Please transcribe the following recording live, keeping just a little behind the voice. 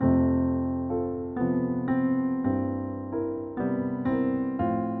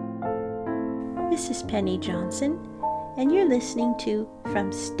This is Penny Johnson, and you're listening to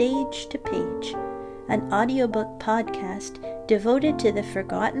From Stage to Page, an audiobook podcast devoted to the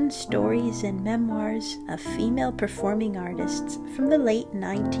forgotten stories and memoirs of female performing artists from the late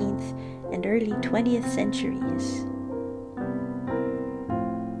 19th and early 20th centuries.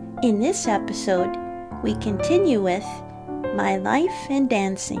 In this episode, we continue with My Life and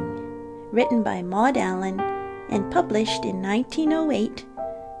Dancing, written by Maud Allen and published in 1908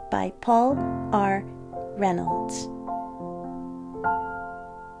 by Paul R. Reynolds.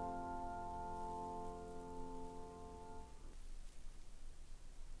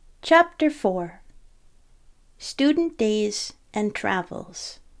 Chapter 4. Student Days and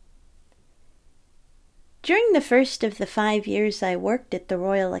Travels. During the first of the 5 years I worked at the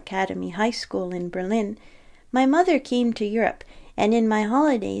Royal Academy High School in Berlin, my mother came to Europe and in my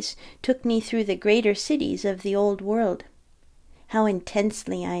holidays took me through the greater cities of the Old World. How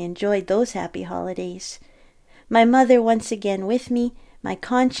intensely I enjoyed those happy holidays. My mother once again with me, my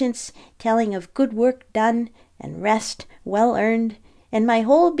conscience telling of good work done and rest well earned, and my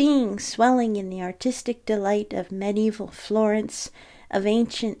whole being swelling in the artistic delight of medieval Florence, of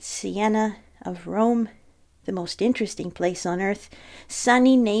ancient Siena, of Rome, the most interesting place on earth,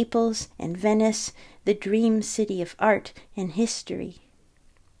 sunny Naples and Venice, the dream city of art and history.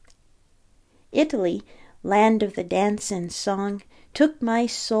 Italy, land of the dance and song, took my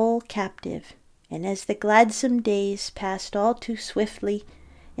soul captive, and as the gladsome days passed all too swiftly,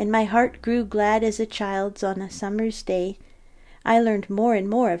 and my heart grew glad as a child's on a summer's day, I learned more and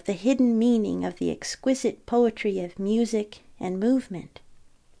more of the hidden meaning of the exquisite poetry of music and movement.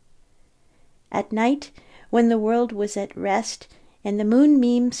 At night, when the world was at rest and the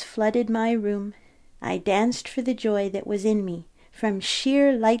moonbeams flooded my room, I danced for the joy that was in me from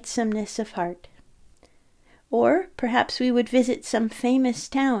sheer lightsomeness of heart. Or perhaps we would visit some famous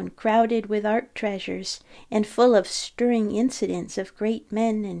town crowded with art treasures and full of stirring incidents of great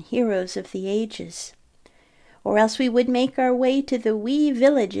men and heroes of the ages. Or else we would make our way to the wee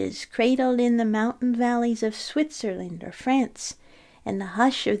villages cradled in the mountain valleys of Switzerland or France, and the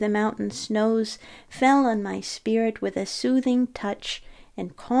hush of the mountain snows fell on my spirit with a soothing touch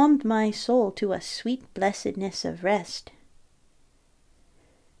and calmed my soul to a sweet blessedness of rest.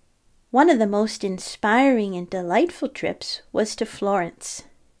 One of the most inspiring and delightful trips was to Florence.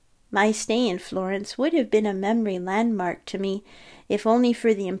 My stay in Florence would have been a memory landmark to me, if only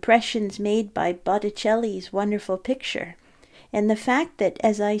for the impressions made by Botticelli's wonderful picture, and the fact that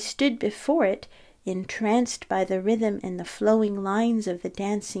as I stood before it, entranced by the rhythm and the flowing lines of the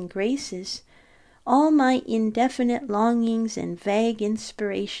dancing graces, all my indefinite longings and vague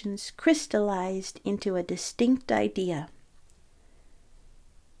inspirations crystallized into a distinct idea.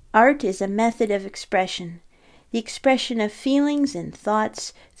 Art is a method of expression, the expression of feelings and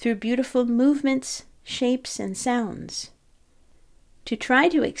thoughts through beautiful movements, shapes, and sounds. To try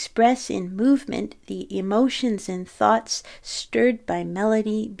to express in movement the emotions and thoughts stirred by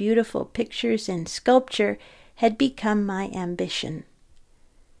melody, beautiful pictures, and sculpture had become my ambition.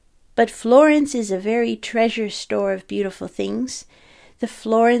 But Florence is a very treasure store of beautiful things. The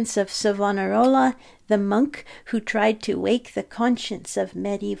Florence of Savonarola, the monk who tried to wake the conscience of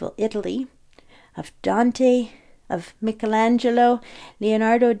medieval Italy, of Dante, of Michelangelo,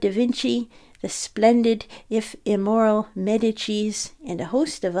 Leonardo da Vinci, the splendid, if immoral, Medicis, and a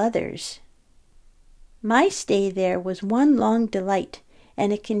host of others. My stay there was one long delight,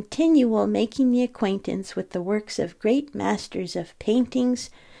 and a continual making the acquaintance with the works of great masters of paintings,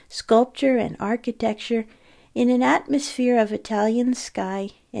 sculpture, and architecture, in an atmosphere of Italian sky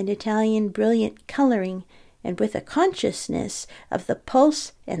and Italian brilliant coloring, and with a consciousness of the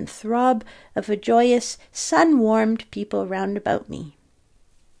pulse and throb of a joyous, sun-warmed people round about me.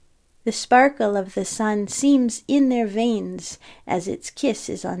 The sparkle of the sun seems in their veins as its kiss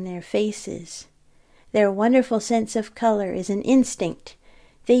is on their faces. Their wonderful sense of color is an instinct.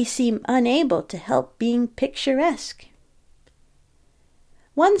 They seem unable to help being picturesque.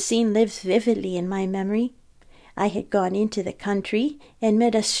 One scene lives vividly in my memory. I had gone into the country and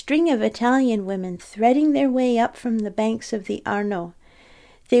met a string of Italian women threading their way up from the banks of the Arno.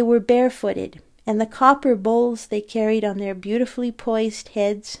 They were barefooted, and the copper bowls they carried on their beautifully poised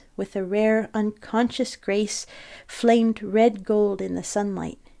heads, with a rare unconscious grace, flamed red gold in the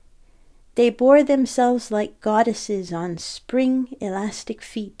sunlight. They bore themselves like goddesses on spring elastic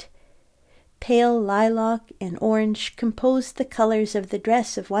feet. Pale lilac and orange composed the colors of the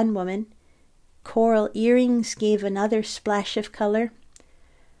dress of one woman. Coral earrings gave another splash of color.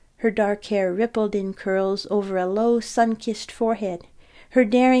 Her dark hair rippled in curls over a low sun-kissed forehead. Her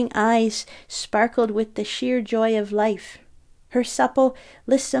daring eyes sparkled with the sheer joy of life. Her supple,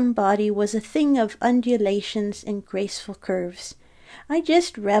 lissome body was a thing of undulations and graceful curves. I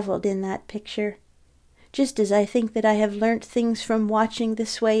just reveled in that picture. Just as I think that I have learnt things from watching the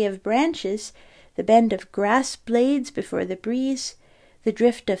sway of branches, the bend of grass blades before the breeze, the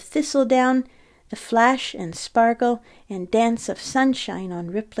drift of thistledown, the flash and sparkle and dance of sunshine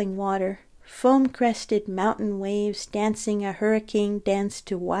on rippling water, foam-crested mountain waves dancing a hurricane dance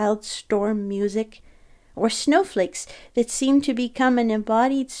to wild storm music, or snowflakes that seemed to become an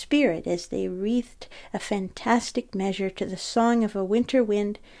embodied spirit as they wreathed a fantastic measure to the song of a winter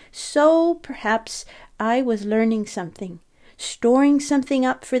wind, so perhaps I was learning something, storing something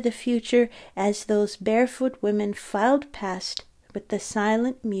up for the future as those barefoot women filed past with the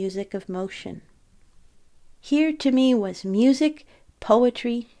silent music of motion. Here to me was music,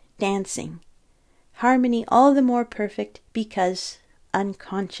 poetry, dancing, harmony all the more perfect because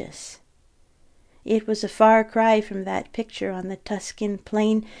unconscious. It was a far cry from that picture on the Tuscan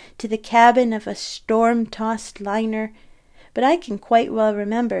plain to the cabin of a storm-tossed liner, but I can quite well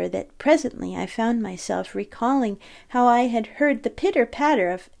remember that presently I found myself recalling how I had heard the pitter-patter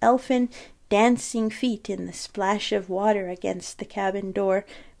of elfin, dancing feet in the splash of water against the cabin door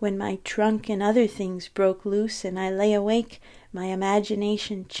when my trunk and other things broke loose and I lay awake, my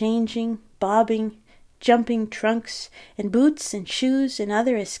imagination changing, bobbing, jumping trunks and boots and shoes and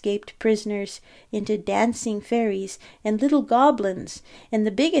other escaped prisoners into dancing fairies and little goblins, and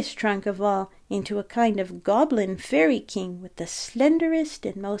the biggest trunk of all into a kind of goblin fairy king with the slenderest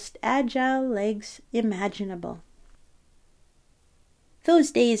and most agile legs imaginable.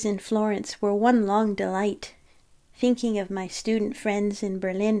 Those days in Florence were one long delight. Thinking of my student friends in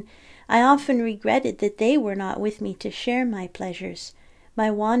Berlin, I often regretted that they were not with me to share my pleasures, my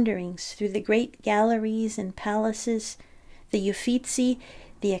wanderings through the great galleries and palaces, the Uffizi,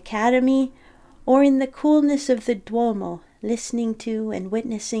 the Academy, or in the coolness of the Duomo, listening to and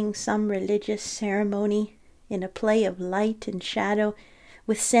witnessing some religious ceremony in a play of light and shadow,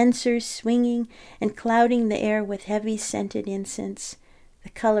 with censers swinging and clouding the air with heavy scented incense, the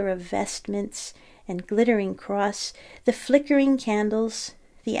color of vestments and glittering cross, the flickering candles,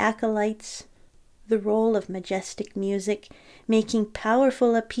 the acolytes, the roll of majestic music, making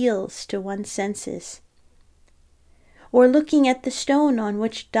powerful appeals to one's senses. Or looking at the stone on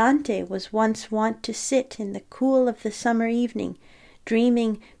which Dante was once wont to sit in the cool of the summer evening,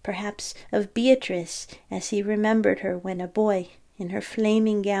 dreaming, perhaps, of Beatrice as he remembered her when a boy, in her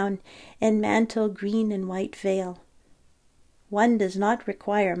flaming gown and mantle green and white veil. One does not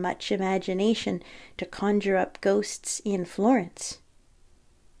require much imagination to conjure up ghosts in Florence.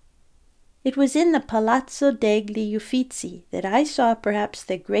 It was in the Palazzo degli Uffizi that I saw perhaps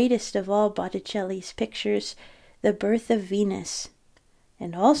the greatest of all Botticelli's pictures, The Birth of Venus,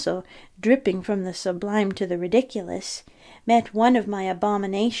 and also, dripping from the sublime to the ridiculous, met one of my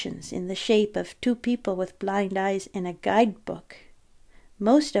abominations in the shape of two people with blind eyes and a guidebook.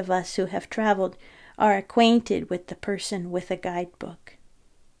 Most of us who have traveled are acquainted with the person with a guidebook.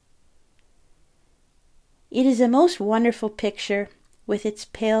 It is a most wonderful picture, with its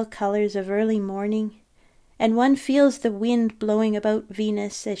pale colors of early morning, and one feels the wind blowing about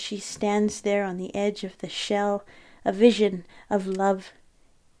Venus as she stands there on the edge of the shell, a vision of love.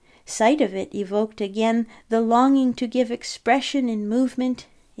 Sight of it evoked again the longing to give expression in movement,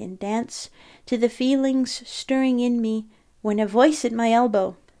 in dance, to the feelings stirring in me, when a voice at my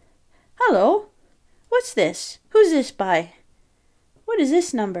elbow, "Hello! What's this? Who's this by? What is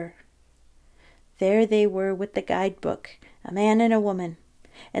this number?" There they were with the guidebook, a man and a woman,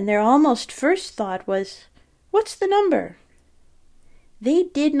 and their almost first thought was, "What's the number?" They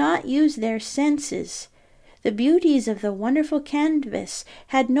did not use their senses. The beauties of the wonderful canvas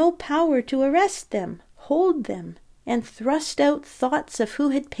had no power to arrest them, hold them, and thrust out thoughts of who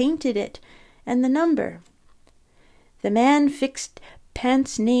had painted it, and the number. The man fixed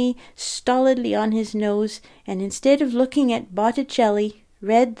pince-nez stolidly on his nose, and instead of looking at Botticelli,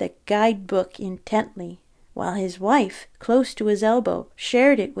 read the guidebook intently, while his wife, close to his elbow,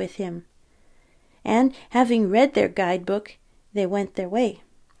 shared it with him. And, having read their guidebook, they went their way.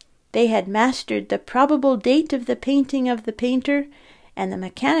 They had mastered the probable date of the painting of the painter, and the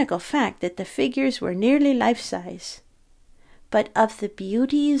mechanical fact that the figures were nearly life-size. But of the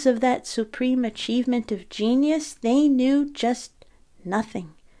beauties of that supreme achievement of genius they knew just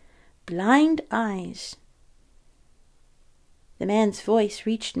nothing. Blind eyes. The man's voice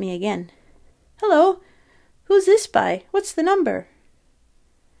reached me again. "Hello! Who's this by? What's the number?"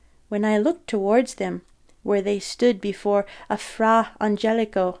 When I looked towards them, where they stood before a Fra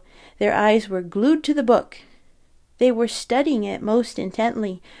Angelico, their eyes were glued to the book. They were studying it most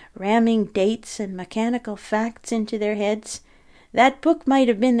intently, ramming dates and mechanical facts into their heads, That book might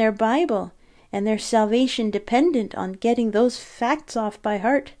have been their Bible, and their salvation dependent on getting those facts off by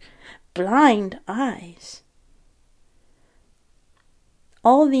heart. Blind eyes!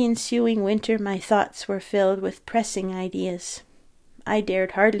 All the ensuing winter my thoughts were filled with pressing ideas. I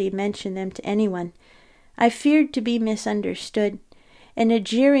dared hardly mention them to anyone. I feared to be misunderstood, and a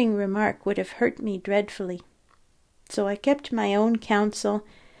jeering remark would have hurt me dreadfully. So I kept my own counsel,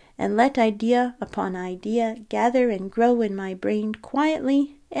 and let idea upon idea gather and grow in my brain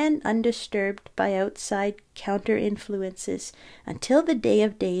quietly and undisturbed by outside counter-influences, until the day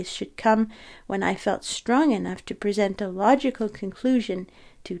of days should come when I felt strong enough to present a logical conclusion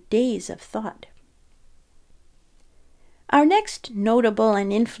to days of thought. Our next notable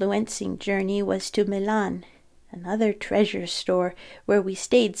and influencing journey was to Milan, another treasure store where we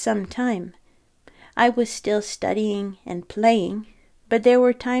stayed some time. I was still studying and playing, but there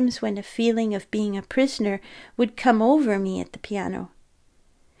were times when a feeling of being a prisoner would come over me at the piano.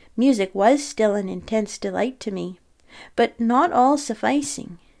 Music was still an intense delight to me, but not all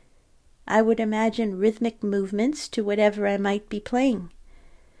sufficing. I would imagine rhythmic movements to whatever I might be playing.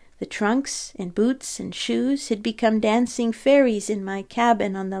 The trunks and boots and shoes had become dancing fairies in my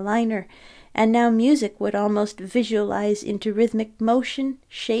cabin on the liner, and now music would almost visualize into rhythmic motion,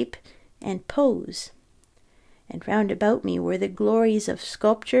 shape, and pose. And round about me were the glories of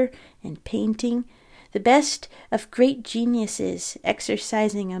sculpture and painting, the best of great geniuses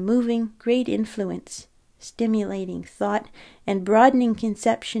exercising a moving great influence, stimulating thought and broadening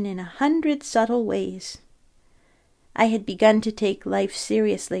conception in 100 subtle ways. I had begun to take life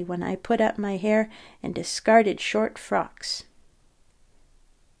seriously when I put up my hair and discarded short frocks.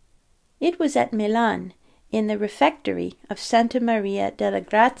 It was at Milan, in the refectory of Santa Maria della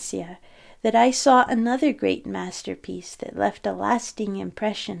Grazia, that I saw another great masterpiece that left a lasting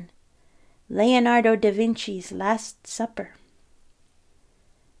impression, Leonardo da Vinci's Last Supper.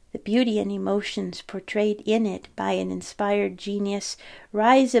 The beauty and emotions portrayed in it by an inspired genius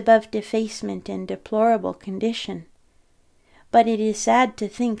rise above defacement and deplorable condition. But it is sad to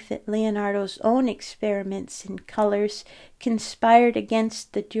think that Leonardo's own experiments in colors conspired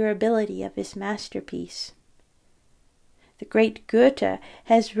against the durability of his masterpiece. The great Goethe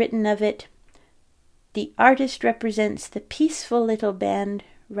has written of it, "The artist represents the peaceful little band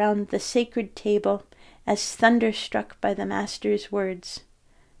round the sacred table as thunderstruck by the master's words,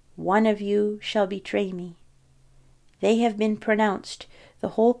 'One of you shall betray me.' They have been pronounced, the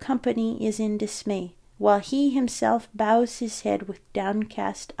whole company is in dismay, while he himself bows his head with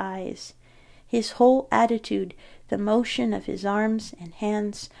downcast eyes. His whole attitude, the motion of his arms and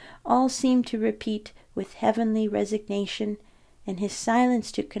hands, all seem to repeat with heavenly resignation, and his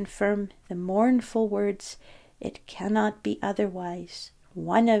silence to confirm the mournful words, 'It cannot be otherwise.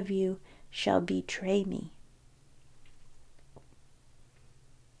 One of you shall betray me.'"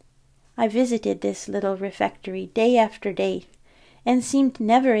 I visited this little refectory day after day, and seemed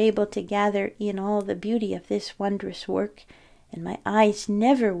never able to gather in all the beauty of this wondrous work, and my eyes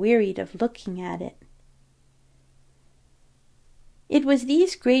never wearied of looking at it. It was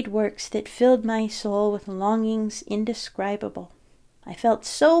these great works that filled my soul with longings indescribable. I felt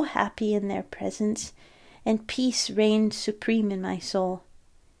so happy in their presence, and peace reigned supreme in my soul.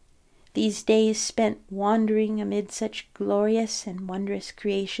 These days spent wandering amid such glorious and wondrous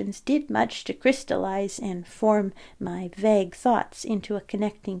creations did much to crystallize and form my vague thoughts into a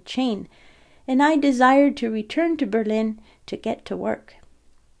connecting chain, and I desired to return to Berlin to get to work.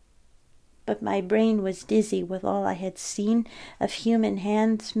 But my brain was dizzy with all I had seen of human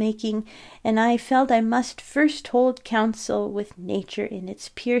hands making, and I felt I must first hold counsel with nature in its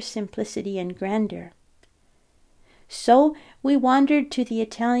pure simplicity and grandeur. So we wandered to the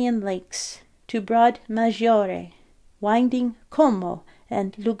Italian lakes, to broad Maggiore, winding Como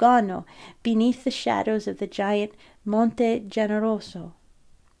and Lugano, beneath the shadows of the giant Monte Generoso.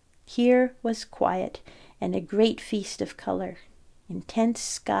 Here was quiet and a great feast of color, intense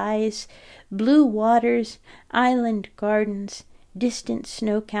skies, blue waters, island gardens, distant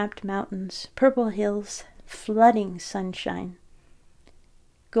snow-capped mountains, purple hills, flooding sunshine.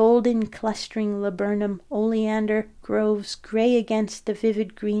 Golden clustering laburnum oleander groves gray against the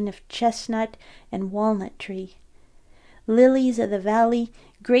vivid green of chestnut and walnut tree. Lilies of the valley,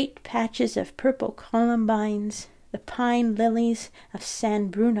 great patches of purple columbines, the pine lilies of San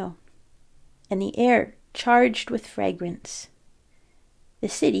Bruno, and the air charged with fragrance. The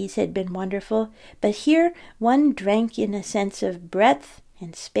cities had been wonderful, but here one drank in a sense of breadth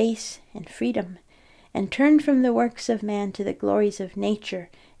and space and freedom, and turned from the works of man to the glories of nature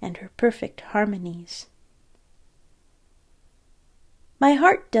and her perfect harmonies. My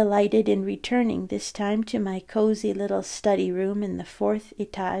heart delighted in returning this time to my cozy little study room in the 4th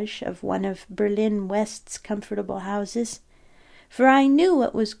etage of one of Berlin West's comfortable houses, for I knew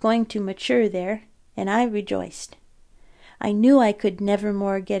what was going to mature there, and I rejoiced. I knew I could never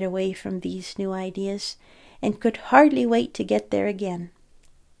more get away from these new ideas, and could hardly wait to get there again.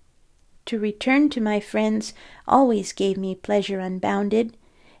 To return to my friends always gave me pleasure unbounded,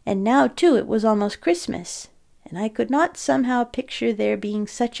 and now, too, it was almost Christmas, and I could not somehow picture there being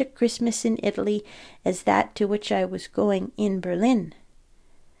such a Christmas in Italy as that to which I was going in Berlin.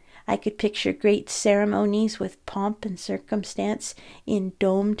 I could picture great ceremonies with pomp and circumstance in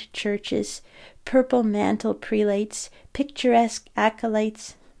domed churches, purple-mantled prelates, picturesque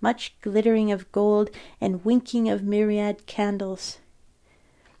acolytes, much glittering of gold and winking of myriad candles.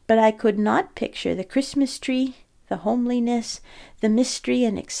 But I could not picture the Christmas tree, the homeliness, the mystery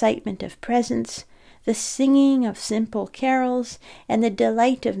and excitement of presents, the singing of simple carols, and the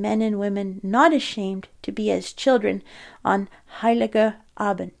delight of men and women not ashamed to be as children on Heiliger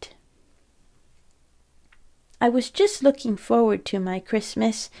Abend. I was just looking forward to my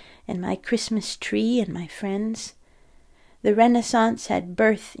Christmas and my Christmas tree and my friends. The Renaissance had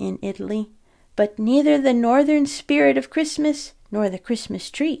birth in Italy, but neither the northern spirit of Christmas nor the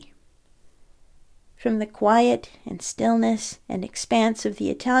Christmas tree. From the quiet and stillness and expanse of the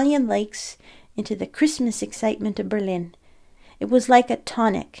Italian lakes into the Christmas excitement of Berlin, it was like a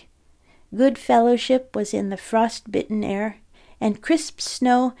tonic. Good fellowship was in the frost-bitten air, and crisp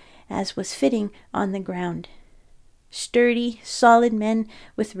snow, as was fitting, on the ground. Sturdy, solid men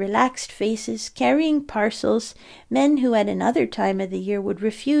with relaxed faces, carrying parcels, men who at another time of the year would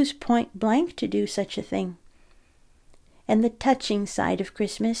refuse point blank to do such a thing. And the touching side of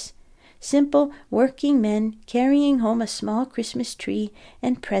Christmas, simple working men carrying home a small Christmas tree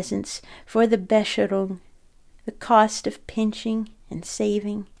and presents for the Bescherung, the cost of pinching and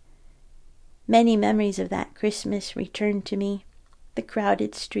saving. Many memories of that Christmas returned to me, the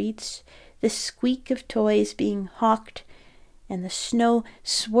crowded streets, the squeak of toys being hawked, and the snow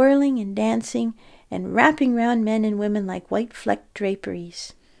swirling and dancing and wrapping round men and women like white-flecked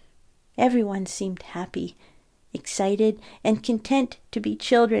draperies. Everyone seemed happy, excited, and content to be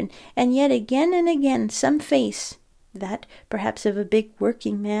children, and yet again and again some face, that perhaps of a big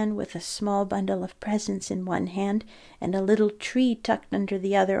working man with a small bundle of presents in one hand and a little tree tucked under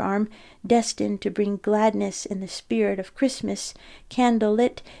the other arm, destined to bring gladness in the spirit of Christmas,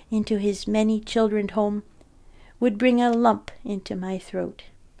 candle-lit, into his many-childrened home, would bring a lump into my throat.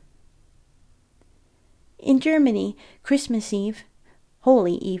 In Germany, Christmas Eve,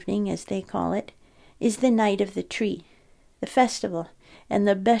 Holy Evening as they call it, is the night of the tree, the festival, and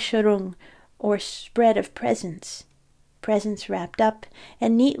the Bescherung, or spread of presents. Presents wrapped up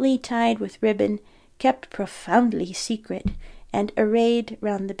and neatly tied with ribbon, kept profoundly secret, and arrayed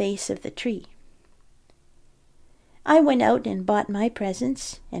round the base of the tree. I went out and bought my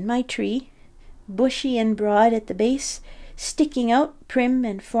presents, and my tree, bushy and broad at the base, sticking out prim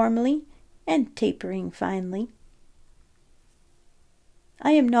and formally, and tapering finely.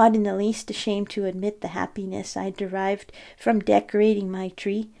 I am not in the least ashamed to admit the happiness I derived from decorating my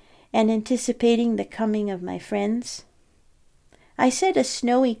tree and anticipating the coming of my friends. I set a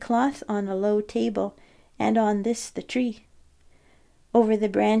snowy cloth on a low table, and on this the tree. Over the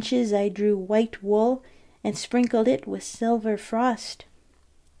branches I drew white wool and sprinkled it with silver frost.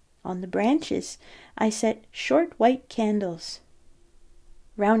 On the branches I set short white candles.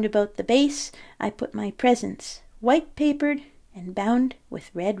 Round about the base I put my presents, white-papered and bound with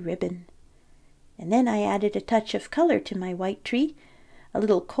red ribbon. And then I added a touch of color to my white tree, a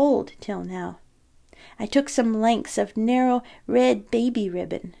little cold till now. I took some lengths of narrow red baby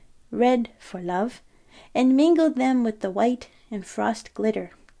ribbon, red for love, and mingled them with the white and frost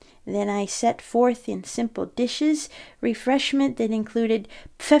glitter. Then I set forth in simple dishes refreshment that included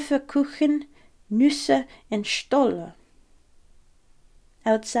Pfefferkuchen, Nüsse, and Stolle.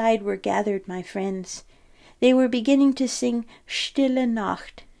 Outside were gathered my friends. They were beginning to sing Stille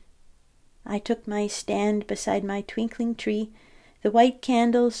Nacht. I took my stand beside my twinkling tree, the white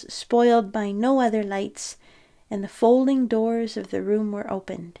candles spoiled by no other lights, and the folding doors of the room were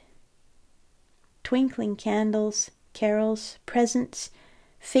opened. Twinkling candles, carols, presents,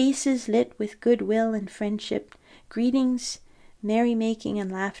 faces lit with goodwill and friendship, greetings, merrymaking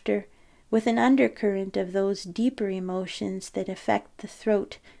and laughter, with an undercurrent of those deeper emotions that affect the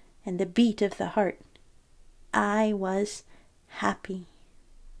throat and the beat of the heart. I was happy.